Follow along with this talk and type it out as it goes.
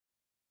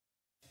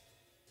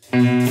Is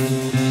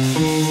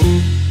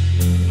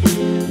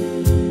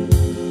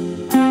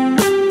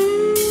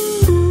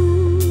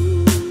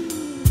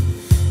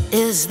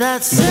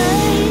that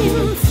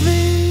same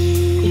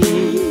thing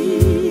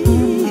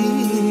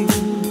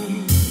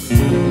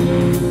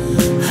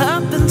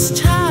happens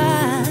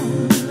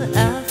time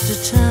after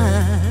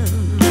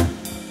time.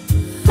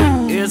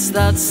 It's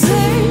that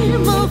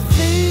same old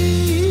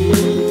thing.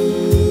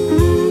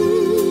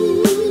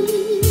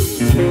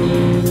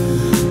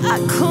 I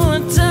cool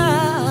it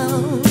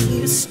down,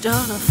 you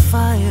start a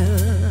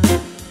fire.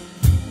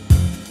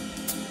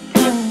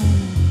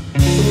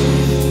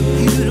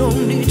 You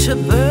don't need to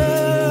burn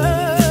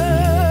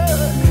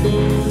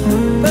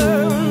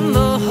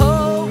the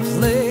whole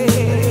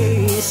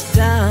place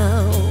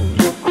down.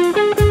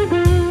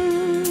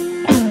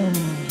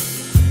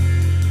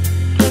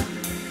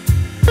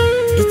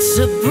 It's a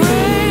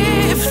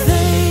brave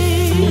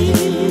thing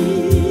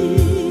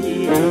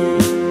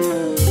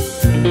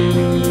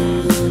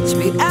to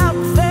be out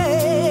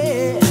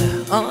there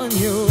on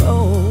your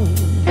own.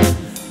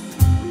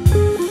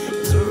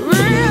 It's a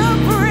real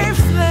brave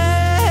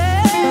thing,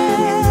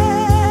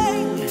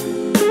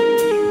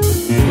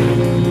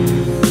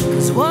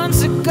 'cause once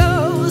it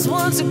goes,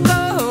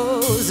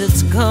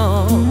 it's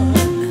gone.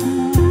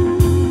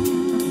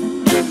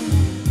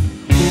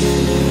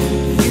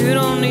 You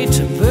don't need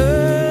to burn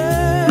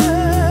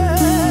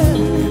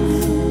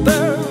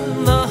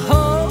the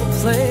whole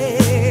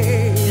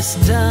place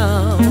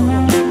down.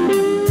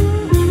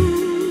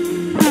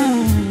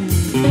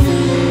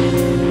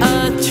 I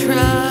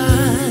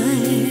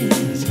tried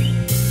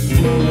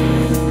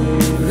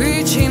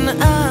reaching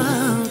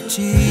out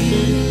to you.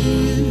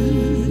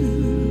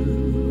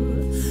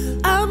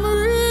 I'm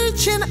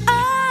reaching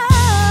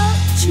out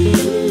to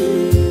you.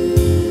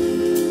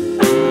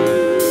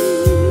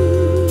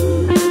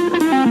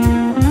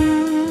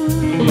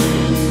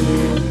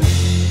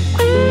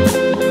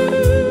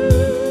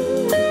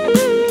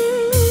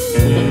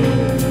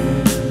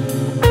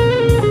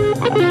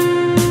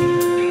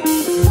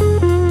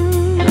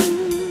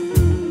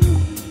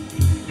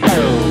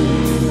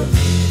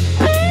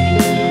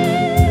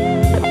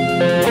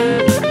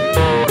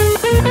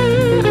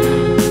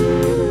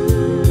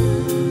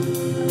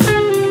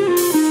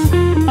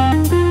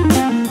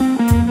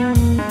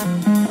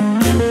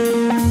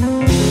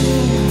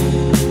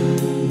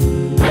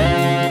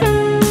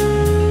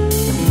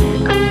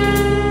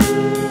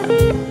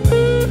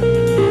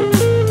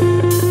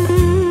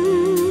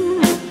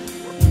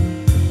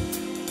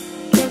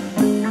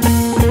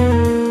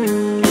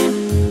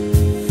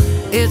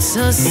 It's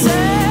a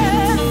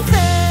sad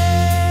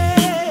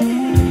thing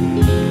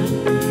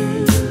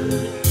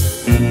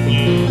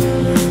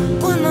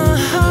when the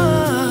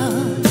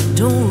heart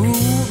don't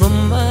rule the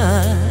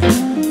mind.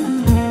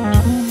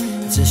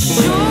 It's a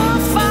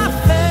surefire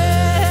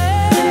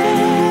thing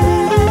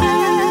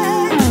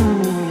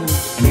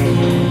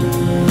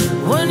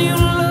when you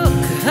look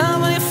how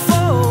many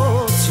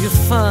faults you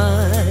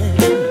find.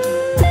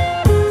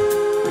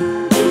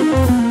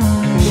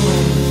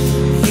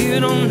 You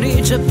don't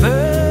need to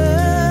burn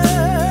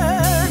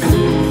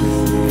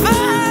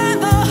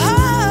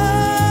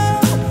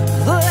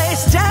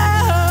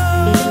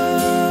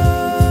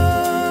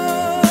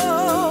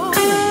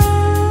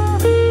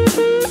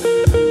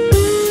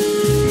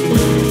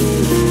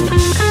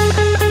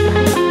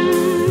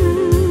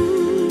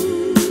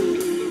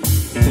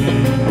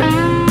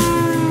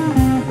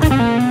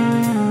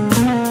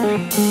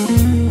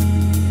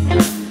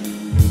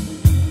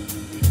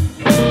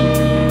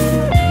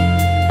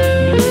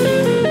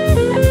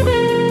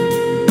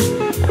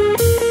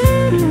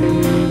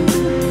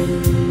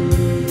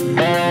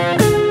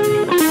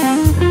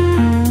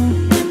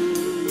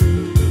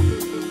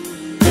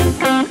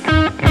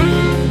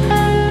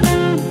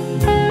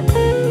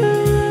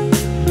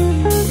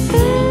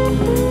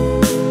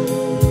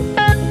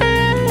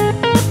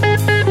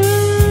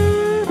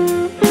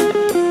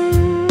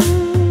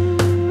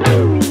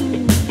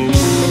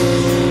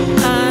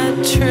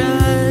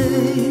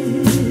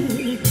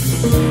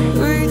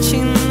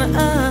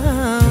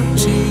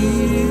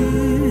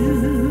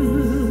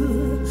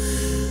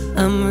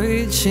I'm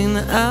reaching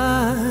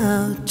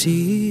out to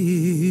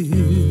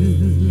you.